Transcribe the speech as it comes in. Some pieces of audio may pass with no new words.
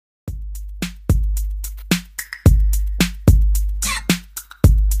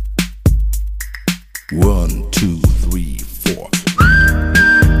1, 2, 3, 4.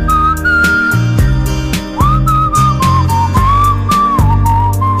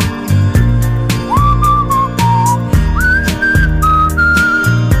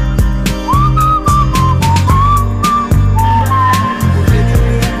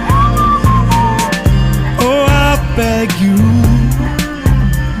 Oh, I beg you,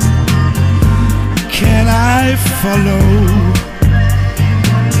 can I follow?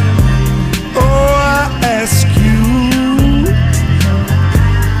 Ask you,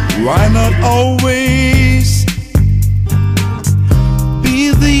 why not always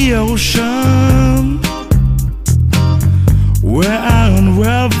be the ocean where I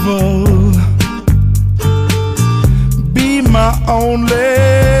unravel? Be my only,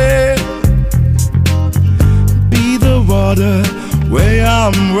 be the water where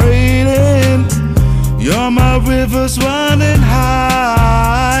I'm waiting. You're my rivers running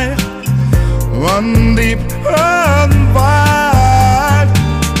high, one deep, one wide.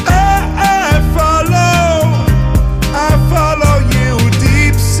 I follow you,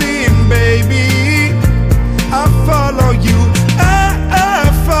 deep sea, baby. I follow you.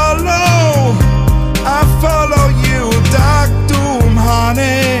 I follow you, dark doom,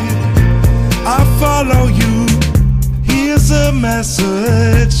 honey. I follow you. Here's a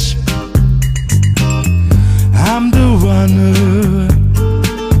message. I'm the runner.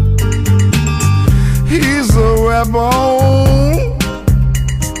 He's a rebel.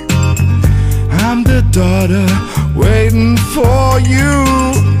 I'm the daughter waiting for you.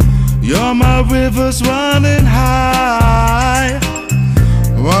 You're my rivers running high,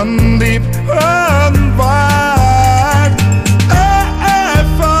 one deep, one wide. I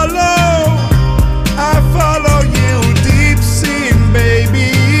follow you, deep sea,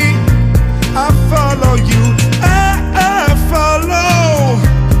 baby. I follow you.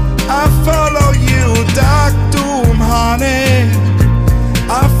 I follow you, dark doom, honey.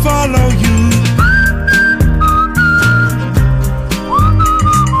 I follow you.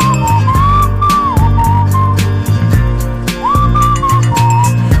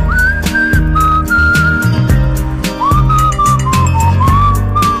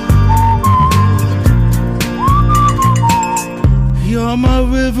 You're my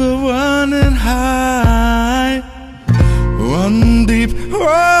river running high, one deep,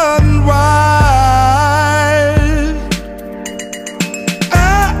 one wide.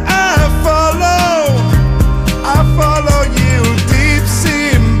 I follow you, deep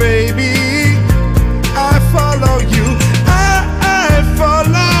sea, baby. I follow you. I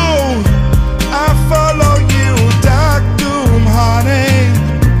follow you, dark doom, honey.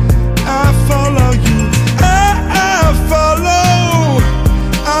 I follow you.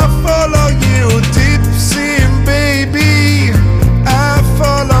 I follow you, deep sea, baby. I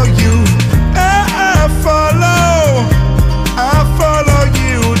follow you. I follow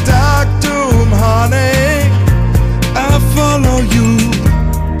you, dark doom, honey. I follow you.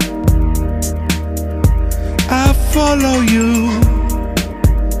 I follow you.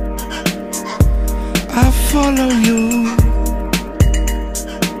 I follow you.